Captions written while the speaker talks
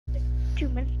2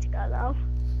 minutes ago, though.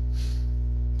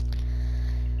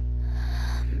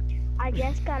 I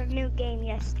just got a new game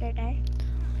yesterday.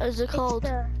 What is it called?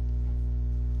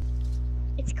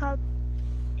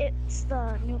 It's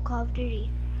the new Call of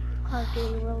Duty. Call of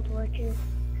Duty World War II.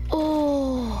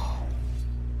 Oh.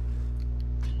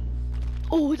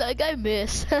 Oh, that guy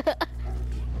missed.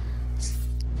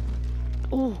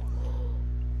 Oh.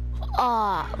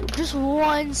 Just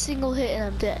one single hit and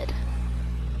I'm dead.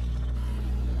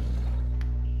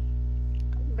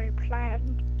 They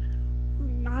planned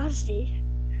nasty.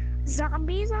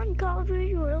 Zombies on Call of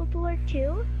Duty World War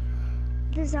II.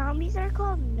 The zombies are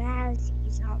called Nazi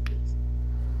zombies.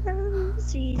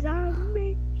 Nazi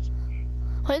zombies.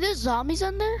 Wait, there's zombies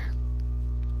on there?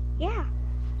 Yeah.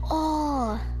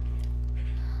 Oh.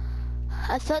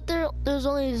 I thought there's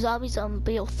only zombies on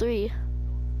BO3.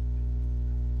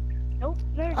 Nope,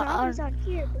 there's zombies on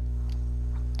here.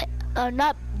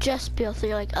 Not just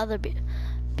BO3, like other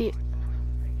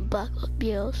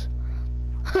BOs.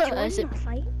 I said, Join a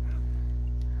fight?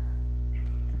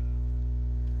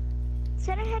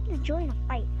 Said I had to join a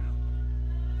fight.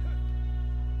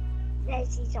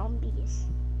 Nazi zombies.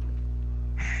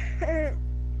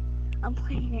 I'm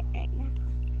playing it right now.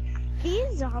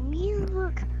 These zombies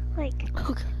look like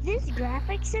this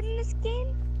graphics in this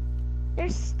game.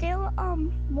 There's still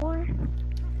more.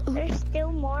 There's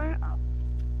still more.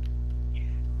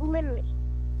 Literally,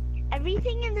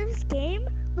 everything in this game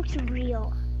looks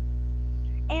real.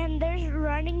 And there's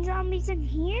running zombies in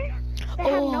here that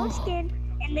have no skin,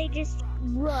 and they just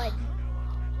run.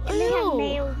 And they have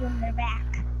nails in their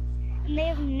back. And they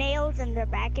have nails in their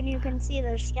back, and you can see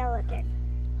their skeleton.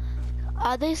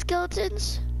 Are they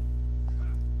skeletons?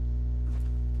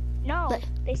 No,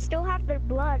 they still have their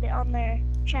blood on their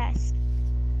chest.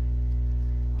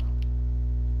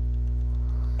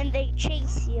 And they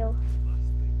chase you.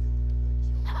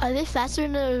 Are they faster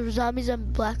than the zombies on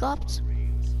Black Ops?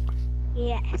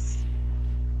 Yes.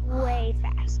 Way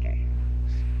faster.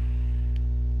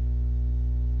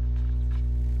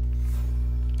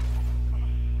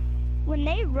 When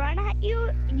they run at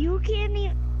you, you can't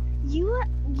even,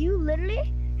 you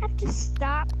literally have to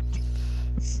stop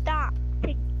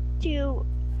to kill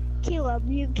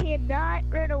them. You cannot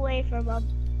run away from them.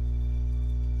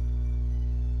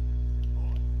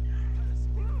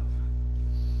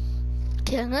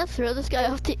 Okay, I'm gonna throw this guy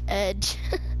off the edge.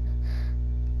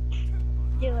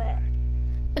 Do it.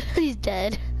 He's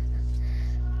dead.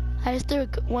 I just threw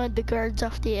one of the guards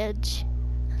off the edge.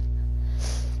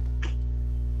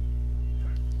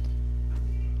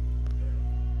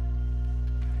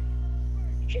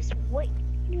 Just wait.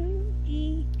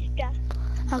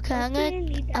 Okay, I'm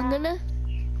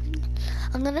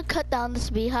gonna cut down this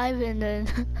beehive and then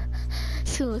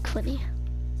it's gonna look funny.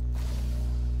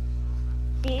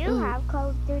 Do you have Call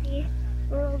of Duty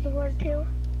World War II?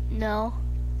 No.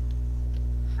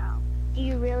 Oh. Do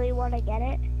you really want to get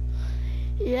it?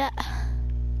 Yeah.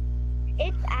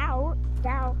 It's out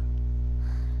now.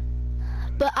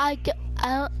 But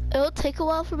it'll take a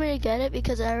while for me to get it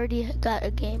because I already got a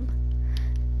game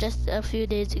just a few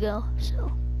days ago.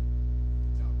 So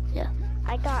yeah.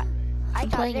 I'm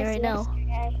playing it right now.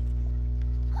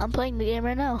 I'm playing the game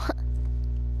right now.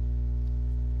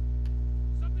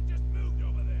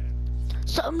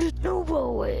 Something just moved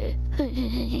away.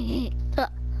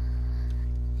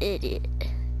 Idiot.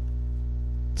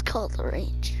 It's called the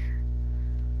Ranger.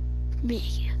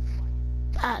 Me.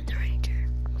 I'm the Ranger.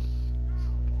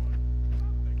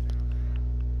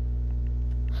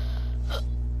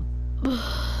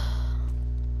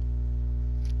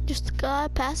 Just a guy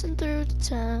passing through the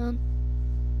town.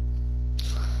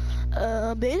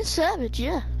 Being a savage,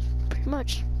 yeah. Pretty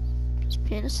much. Just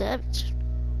being a savage.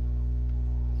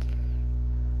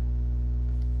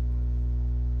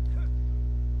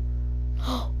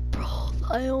 Oh, bro,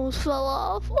 I almost fell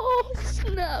off. Oh,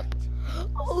 snap.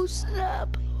 Oh,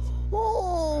 snap.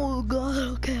 Oh, God.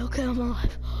 Okay, I'm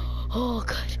alive. Oh,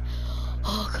 good.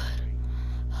 Oh, good.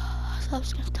 I thought I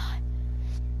was gonna die.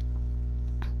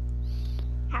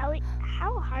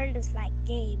 How hard is that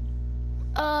game?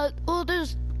 Well,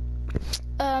 there's,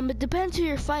 it depends who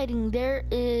you're fighting. There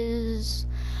is,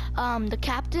 the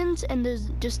captains and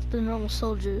there's just the normal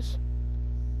soldiers.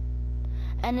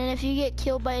 And then if you get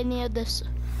killed by any of the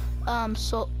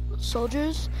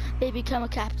soldiers, they become a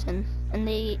captain, and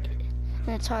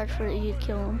it's hard for you to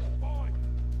kill them.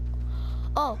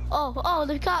 Oh,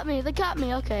 they got me.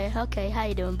 Okay, how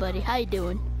you doing, buddy? How you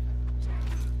doing?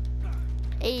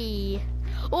 Hey.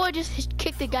 Oh, I just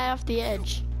kicked the guy off the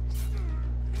edge.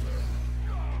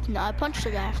 No, I punched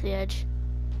the guy off the edge.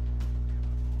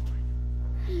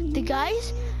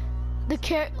 The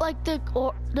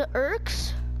the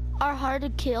Urks are hard to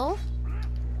kill.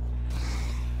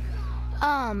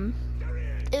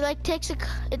 It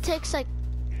takes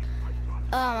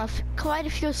quite a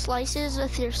few slices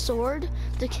with your sword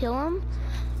to kill them,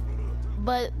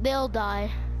 but they'll die.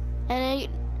 And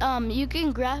you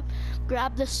can grab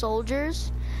the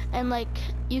soldiers, and like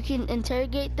you can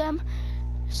interrogate them,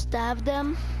 stab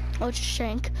them, or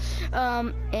shank,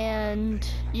 and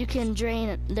you can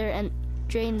drain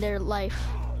their life.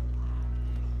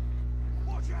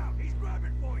 Watch out, he's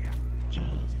grabbing for you.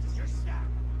 Just snap.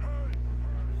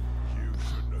 You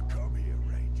shouldn't have come here,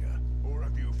 Ranger. Or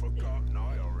have you forgotten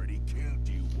I already killed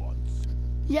you once?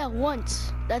 Yeah,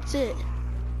 once. That's it.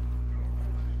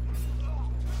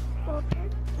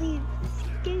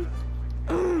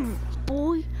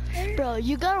 Boy, bro,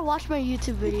 you gotta watch my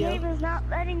YouTube video. The game is not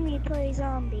letting me play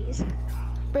zombies.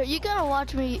 Bro, you gotta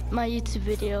watch my YouTube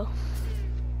video.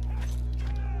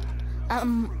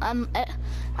 I'm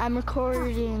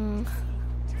recording.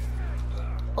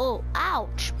 Oh,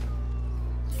 ouch!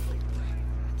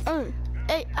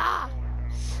 Hey, ah!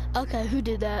 Okay, who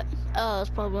did that? Oh, it's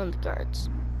probably one of the guards.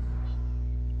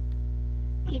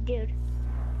 He did.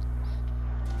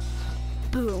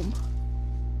 Boom.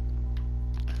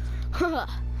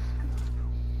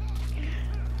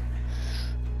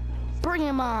 Bring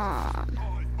him on.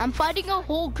 I'm fighting a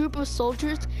whole group of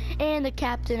soldiers and the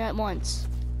captain at once.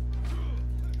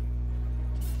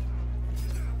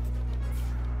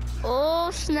 Oh,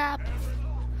 snap.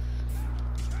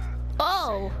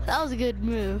 Oh, that was a good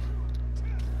move.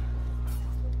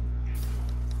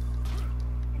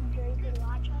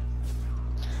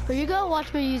 Well, you gotta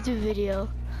watch my YouTube video.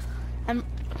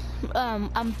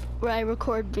 Where I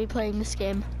record me playing this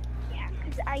game. Yeah,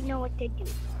 because I know what to do.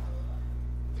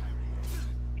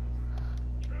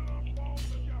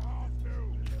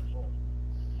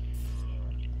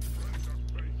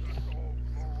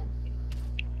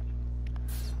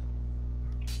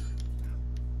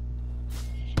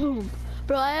 Boom.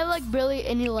 Bro, I have like barely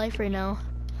any life right now.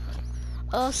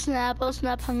 Oh snap,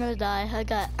 I'm gonna die.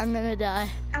 I'm gonna die.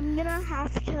 I'm gonna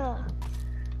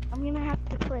have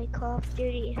to play Call of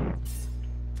Duty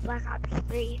Black Ops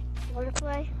 3. You wanna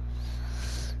play?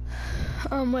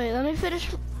 Wait, let me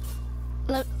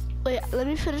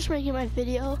finish making my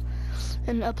video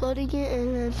and uploading it,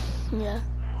 and then yeah.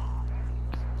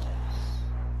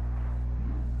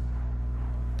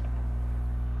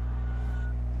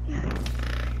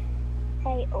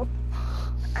 Hey,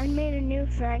 I made a new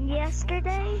friend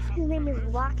yesterday. His name is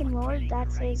Lock and Lord.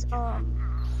 That's his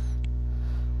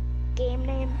game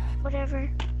name, whatever.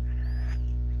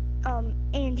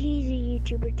 And he's a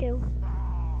YouTuber too.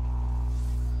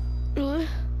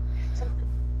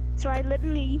 So I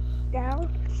literally now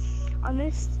on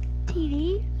this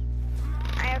TV,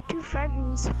 I have two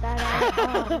friends that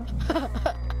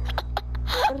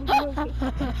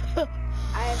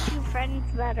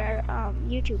are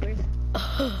YouTubers.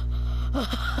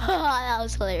 That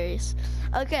was hilarious.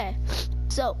 Okay,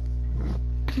 so,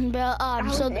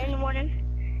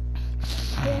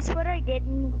 Guess what I did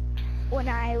when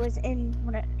I was in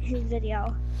his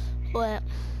video? What?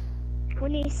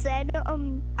 When he said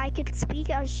I could speak,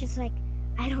 I was just like,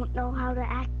 I don't know how to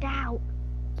act out.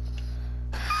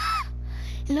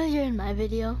 You know you're in my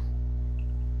video?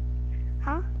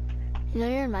 Huh? You know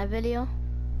you're in my video?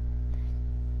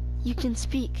 You can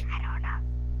speak.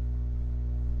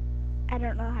 I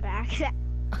don't know how to act out.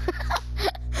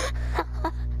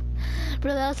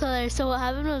 Bro, that's hilarious. So what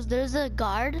happened was there's a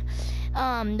guard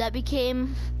that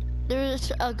became a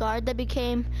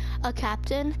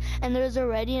captain, and there was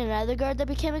already another guard that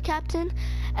became a captain,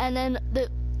 and then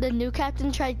the new captain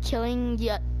tried killing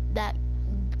the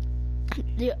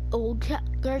old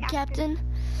guard captain.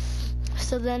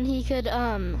 So then he could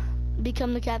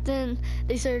become the captain.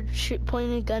 They started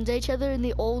pointing guns at each other, and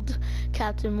the old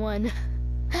captain won.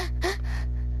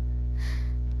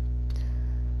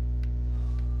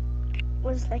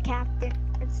 Was the captain?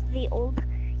 It's the old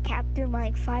captain,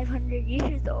 like 500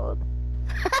 years old.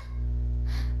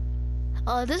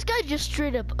 Oh, this guy just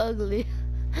straight up ugly.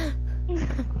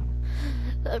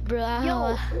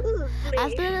 Bro, after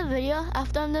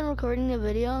I'm done recording the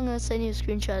video, I'm gonna send you a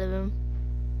screenshot of him.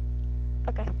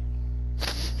 Okay.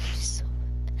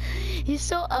 He's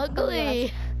so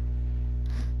ugly.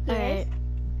 Alright.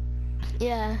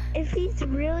 Yeah. If he's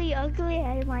really ugly,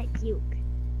 I might puke.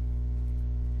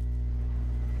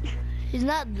 He's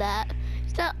not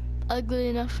ugly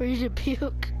enough for you to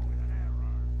puke.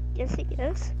 Yes, he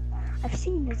is. I've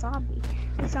seen the zombie.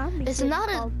 The zombie. This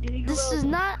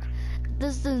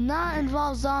does not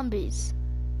involve zombies.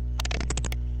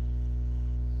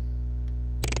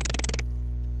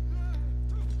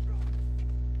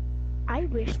 I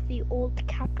wish the old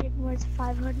captain was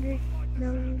 500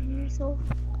 million years old.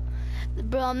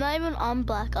 Bro, I'm not even on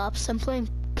Black Ops. I'm playing.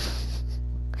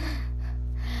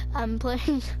 I'm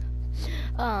playing.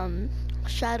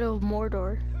 Shadow of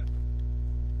Mordor.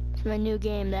 It's my new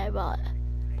game that I bought.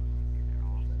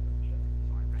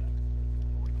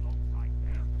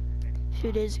 A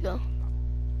few days ago.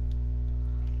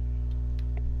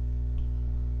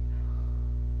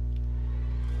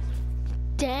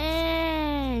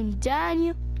 Dang,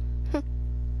 Daniel.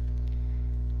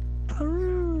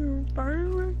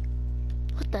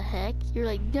 What the heck? You're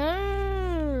like,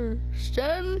 no,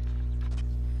 son.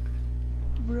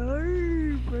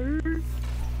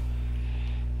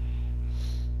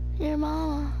 Your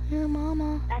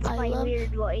mama. That's I my love weird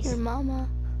voice. your mama.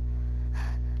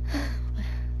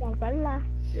 La bella,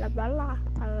 la bella,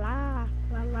 la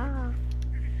la la.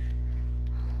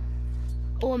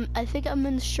 Oh, I think I'm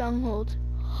in the stronghold.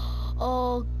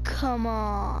 Oh, come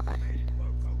on.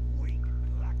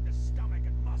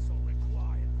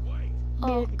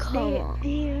 Oh, come on. Do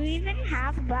you even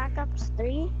have Black Ops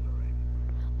 3?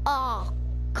 Oh,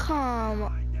 come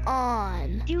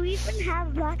on. Do you even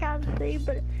have Black Ops 3?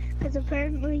 But because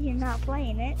apparently you're not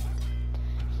playing it.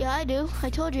 Yeah, I do. I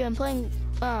told you I'm playing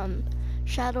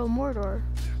Shadow of Mordor.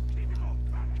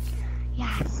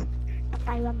 Yes, but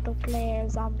I want to play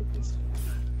zombies.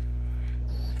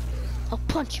 I'll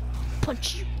punch you,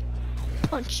 punch you,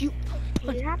 punch you.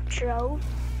 Do you have Trove?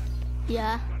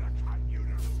 Yeah.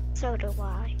 So do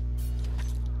I.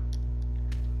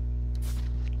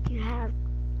 You have.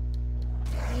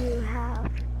 Do you have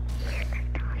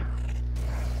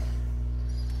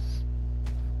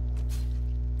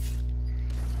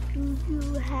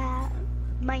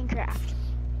Minecraft?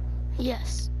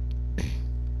 Yes.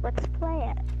 Let's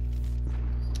play it.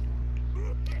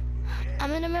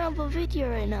 I'm in the middle of a video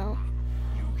right now.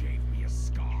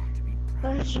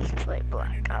 Let's just play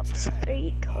Black Ops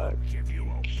 3 code.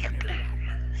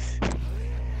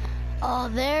 Oh,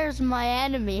 there's my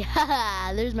enemy.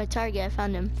 Haha, there's my target. I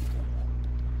found him.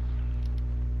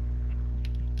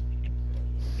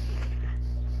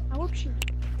 Ouchie.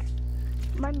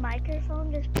 My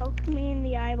microphone just poked me in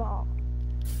the eyeball.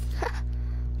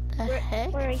 The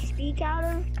heck? Where I speak out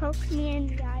of poked me in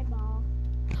the eyeball.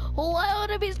 Well, why would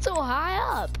it be so high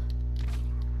up?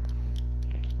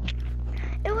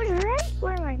 It was right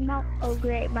where my mouth. Oh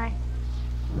great, my.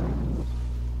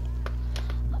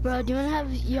 Bro, do you wanna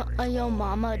have yo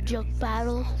mama joke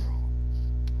battle?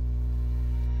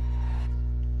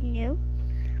 No.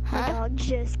 My Huh? dog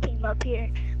just came up here.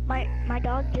 My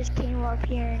dog just came up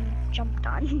here and jumped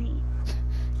on me.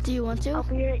 Do you want to? I'll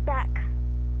be right back.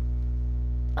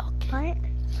 Okay.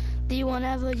 What? Do you wanna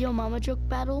have a yo mama joke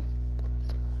battle?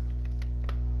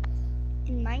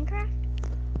 In Minecraft?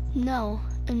 No,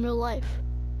 in real life,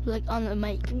 like on the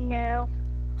mic, No.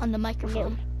 on the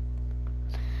microphone.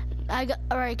 I got.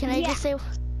 All right. Can I just say?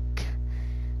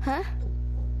 Huh?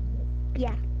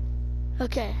 Yeah.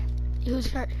 Okay. Who's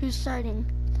starting?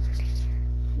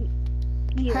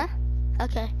 You. Huh?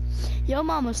 Okay. Yo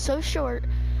mama's so short.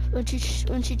 When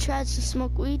she tries to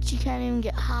smoke weed, she can't even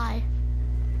get high.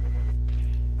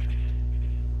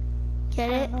 Get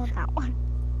I it? don't know that one.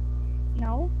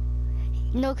 No.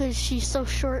 No, cause she's so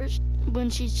short. When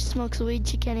she smokes weed,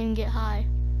 she can't even get high.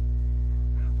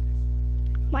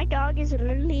 My dog is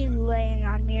literally laying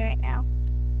on me right now.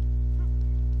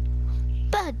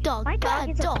 Bad dog. My dog Bad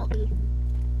is a dog. puppy.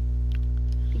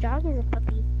 The dog is a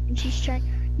puppy, and she's trying.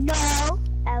 No,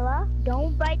 Ella,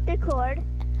 don't bite the cord.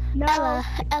 No.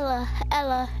 Ella,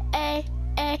 A.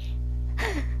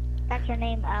 That's her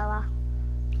name, Ella.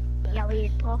 Yeah,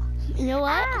 weird, Paul. You know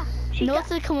what? Ah, You know what's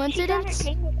a she got her coincidence?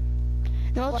 tangled.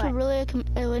 You know what's What? really a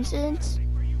coincidence?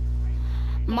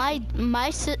 My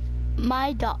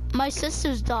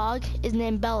sister's dog is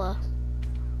named Bella.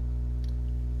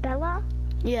 Bella?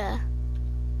 Yeah.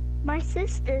 My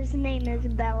sister's name is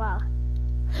Bella.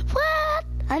 What?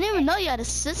 I didn't even know you had a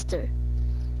sister.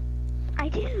 I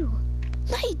do.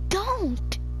 No, you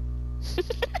don't.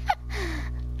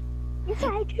 Yes,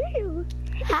 I do.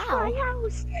 It's How? my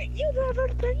house. You've never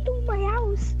been to my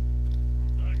house.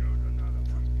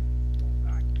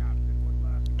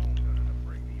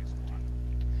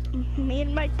 Me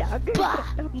and my dog are Bah,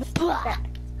 bah.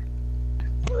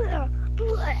 Blah,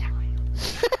 blah.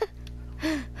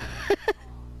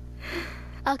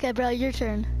 Okay, bro, your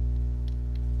turn.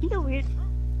 You know weird.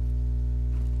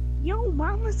 Yo,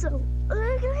 mama's so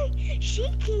ugly. She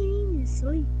can't even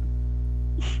sleep.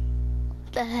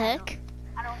 What the heck?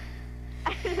 I don't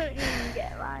even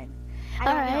get mine. I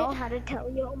All don't know right. how to tell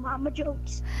yo mama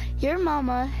jokes. Your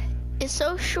mama is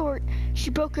so short, she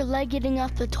broke her leg getting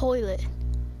off the toilet.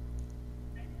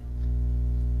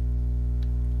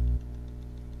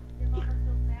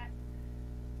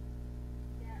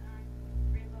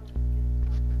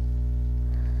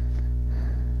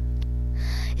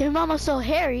 Your mama's so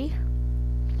hairy.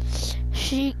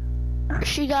 She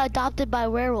got adopted by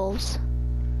werewolves.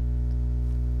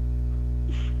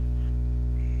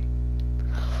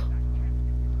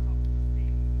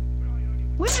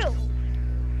 Will.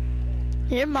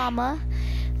 Your mama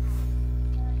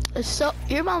is so.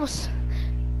 Your mama's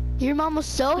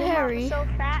so hairy. Mama's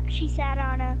so fat. She sat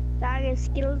on a bag of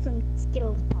Skittles and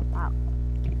Skittles pop out.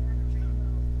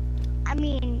 I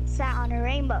mean, sat on a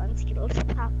rainbow and Skittles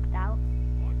popped out.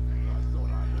 I thought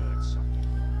I heard something.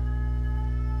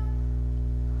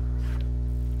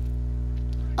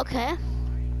 Okay.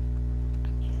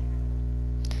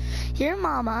 Your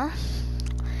mama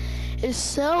is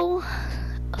so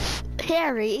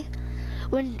hairy.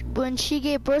 When she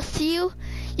gave birth to you,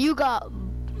 you got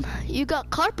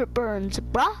carpet burns,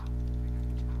 bruh.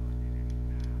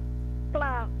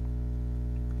 Blah.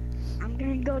 I'm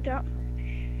gonna go down.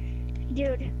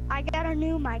 Dude, I got a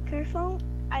new microphone.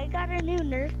 I got a new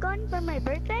Nerf gun for my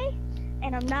birthday,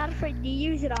 and I'm not afraid to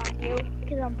use it on you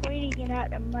because I'm pointing it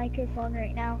at a microphone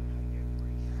right now.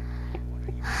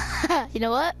 You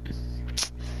know what?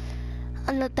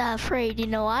 I'm not that afraid. You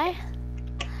know why?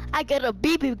 I got a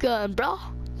BB gun, bro.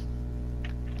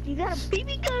 You got a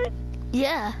BB gun?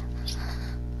 Yeah.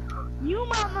 You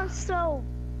mama's so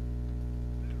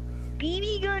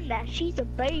BB gun that she's a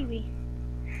baby.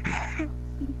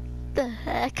 The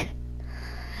heck?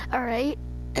 Alright.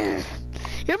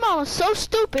 Your mom was so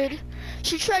stupid,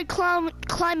 she tried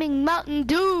climbing Mountain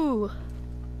Dew.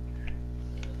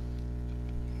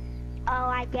 Oh,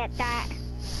 I get that.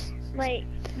 Like,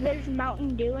 there's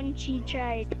Mountain Dew and she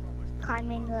tried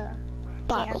climbing the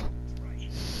Bottle.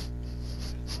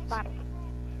 Bottle.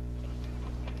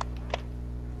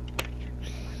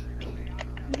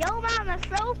 Yo, mama's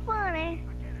so funny.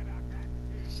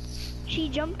 She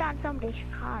jumped on somebody's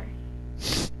car.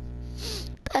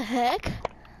 The heck?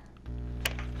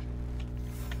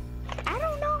 I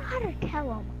don't know how to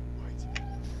tell him.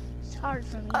 It's hard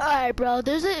for me. Alright, bro.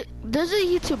 There's a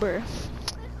YouTuber.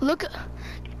 Look,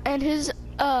 and his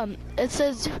it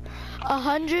says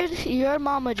 100 your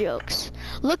mama jokes.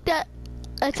 Look that.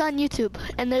 It's on YouTube,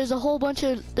 and there's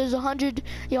 100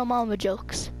 your mama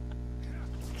jokes.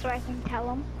 So I can tell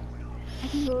him. I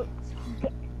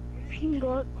can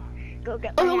go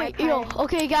get my Oh wait, yo, iPad.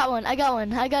 okay, I got one. I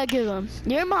got a good one.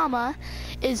 Your mama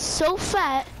is so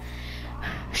fat,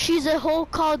 she's a whole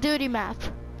Call of Duty map.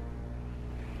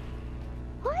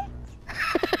 What?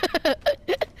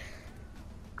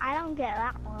 I don't get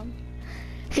that one.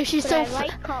 Cause she's But so I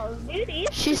like Call of Duty.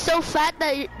 she's so fat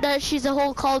that she's a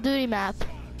whole Call of Duty map.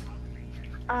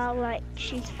 Like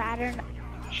she's fatter.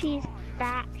 She's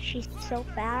fat. She's so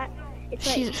fat. It's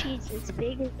like she's as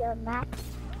big as the map.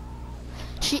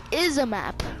 She is a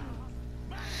map.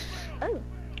 Oh.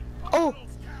 Oh,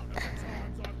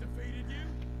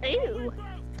 Ew.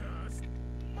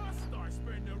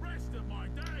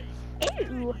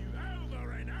 Ew.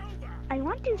 I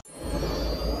want to